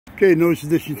Okay, newest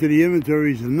addition to the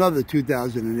inventory is another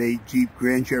 2008 Jeep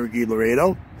Grand Cherokee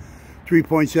Laredo.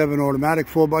 3.7 automatic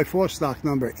 4x4, stock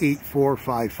number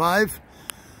 8455.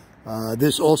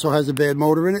 This also has a bad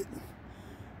motor in it.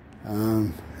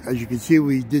 As you can see,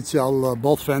 we did sell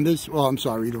both fenders. Well, I'm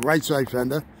sorry, the right side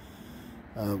fender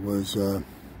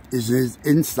is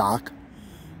in stock.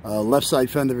 Left side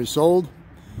fender is sold.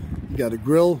 You got a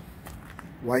grill,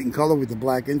 white in color with the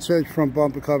black insert. Front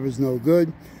bumper cover is no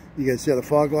good. You got a set of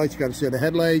fog lights, you got a set of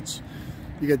headlights.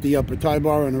 You got the upper tie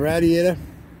bar on the radiator.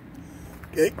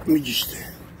 Okay, let me just,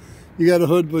 you got a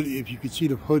hood, but if you can see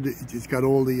the hood, it's got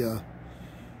all the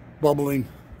bubbling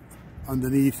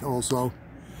underneath also.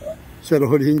 Set of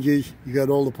hood hinges, you got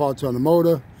all the parts on the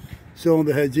motor.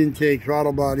 Cylinder heads, intake,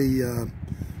 throttle body,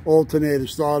 alternator,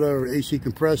 starter, AC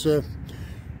compressor,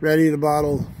 radiator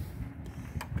bottle,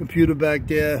 computer back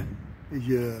there. Is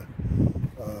your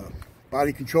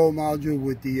body control module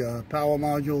with the power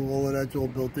module. All of that's all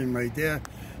built in right there.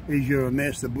 Is your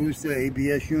master booster,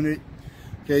 ABS unit.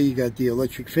 Okay, you got the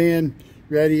electric fan,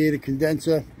 radiator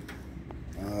condenser.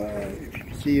 If you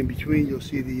can see in between, you'll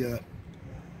see the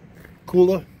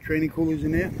cooler, training coolers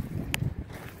in there.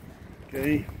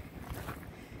 Okay,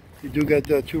 you do got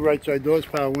two right side doors,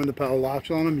 power window, power locks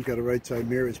on them. You got a right side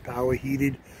mirror, it's power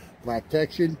heated, black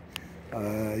textured.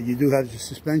 You do have the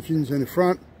suspensions in the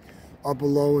front, upper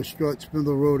lower strut,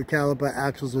 spindle, rotor, caliper,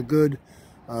 axles are good.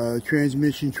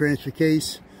 Transmission, transfer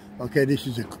case. Okay, this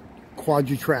is a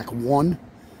Quadra-Track 1,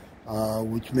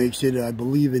 which makes it, I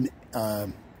believe, an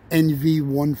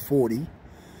NV140.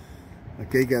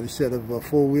 Okay, got a set of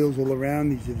 4 wheels all around.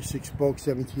 These are the 6-spoke,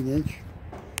 17-inch.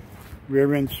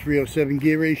 Rear end 307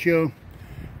 gear ratio.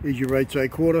 Is your right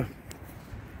side quarter.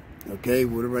 Okay,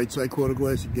 with a right side quarter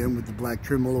glass, again with the black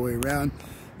trim all the way around.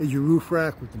 Is your roof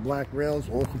rack with the black rails,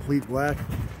 all complete black.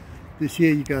 This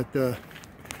here, you got the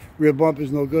rear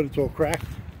bumper's no good, it's all cracked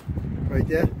right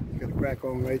there. You got a crack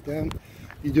going right down.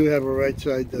 You do have a right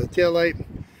side tail light.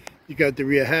 You got the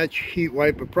rear hatch, heat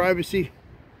wiper, privacy.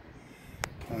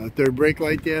 Third brake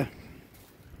light there.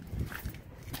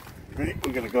 All right,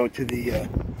 we're gonna go to the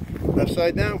left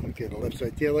side now. Okay, the left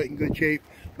side tail light in good shape.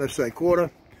 Left side quarter.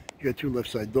 You got 2 left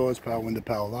side doors, power window,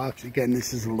 power locks. Again,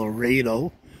 this is a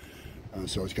Laredo,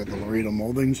 so it's got the Laredo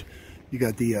moldings. You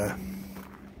got the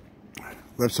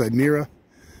left side mirror,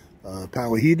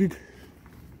 power heated.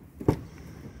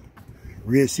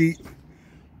 Rear seat,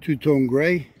 2-tone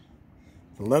gray,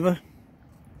 the leather.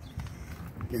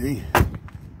 Okay.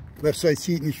 Left side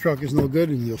seat in this truck is no good,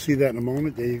 and you'll see that in a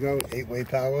moment. There you go, 8-way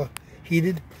power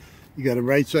heated. You got a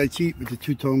right side seat with the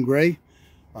 2-tone gray,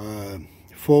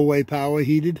 4-way power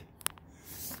heated.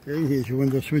 Okay, here's your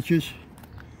window switches,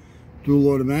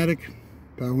 dual automatic,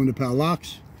 power window, power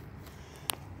locks,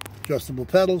 adjustable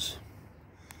pedals,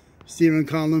 steering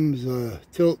columns,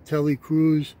 tilt, tele,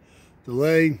 cruise,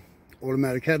 delay,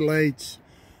 automatic headlights.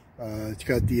 It's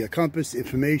got the compass,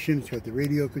 information. It's got the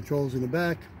radio controls in the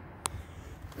back.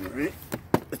 All right,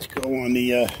 let's go on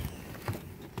the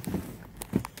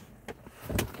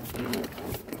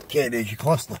okay, there's your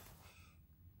cluster.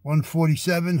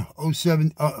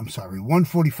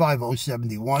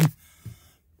 145/071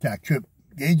 tack trip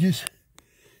gauges.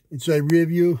 Inside rear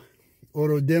view,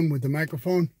 auto dim with the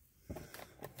microphone.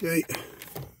 Okay,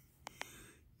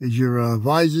 there's your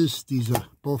visors. These are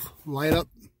both light up.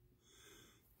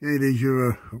 Okay, there's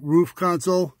your roof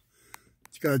console.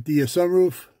 It's got the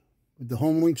sunroof with the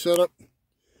home link setup.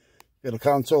 Got a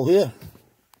console here,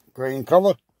 gray in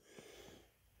color.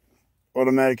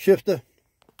 Automatic shifter.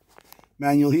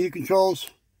 Manual heater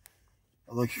controls,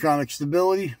 electronic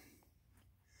stability.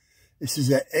 This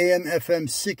is a AM, FM,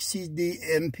 6 CD,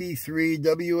 MP3,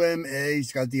 WMA.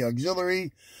 It's got the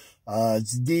auxiliary.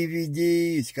 It's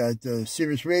DVD. It's got the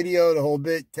Sirius radio, the whole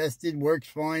bit. Tested, works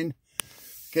fine.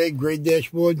 Okay, great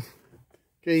dashboard.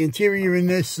 Okay, interior in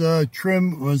this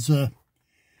trim was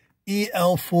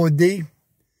EL4D.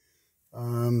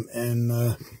 I'll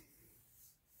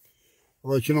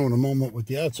let you know in a moment what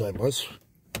the outside was.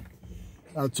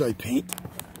 Outside paint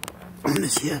on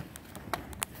this here.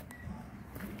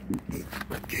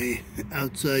 Okay,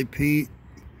 outside paint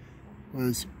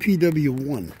was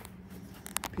PW1.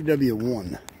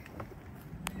 PW1.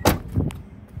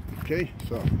 Okay,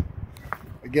 so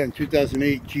again,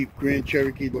 2008 Jeep Grand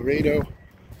Cherokee Laredo,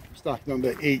 stock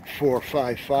number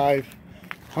 8455,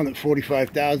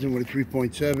 145,000 with a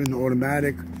 3.7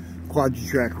 automatic,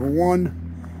 Quadra-Track 1.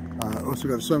 Also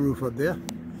got a sunroof up there.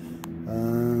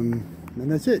 And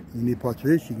that's it. You need parts for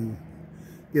this, you can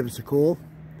give us a call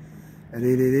at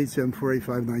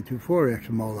 888-748-5924.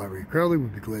 Action Mall Larry Curley.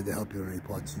 We'd be glad to help you on any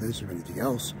parts of this or anything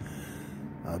else.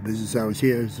 Business hours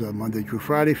here is Monday through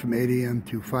Friday from 8 a.m.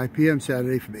 to 5 p.m.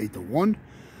 Saturday from 8 to 1.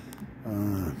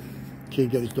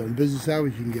 Can't get us during business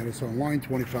hours. You can get us online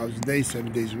 24 hours a day,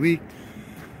 7 days a week,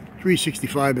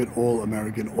 365 at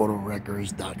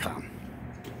allamericanautorecords.com.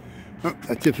 Oh,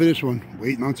 that's it for this one.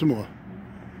 Waiting on some more.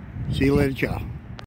 See you later. Ciao.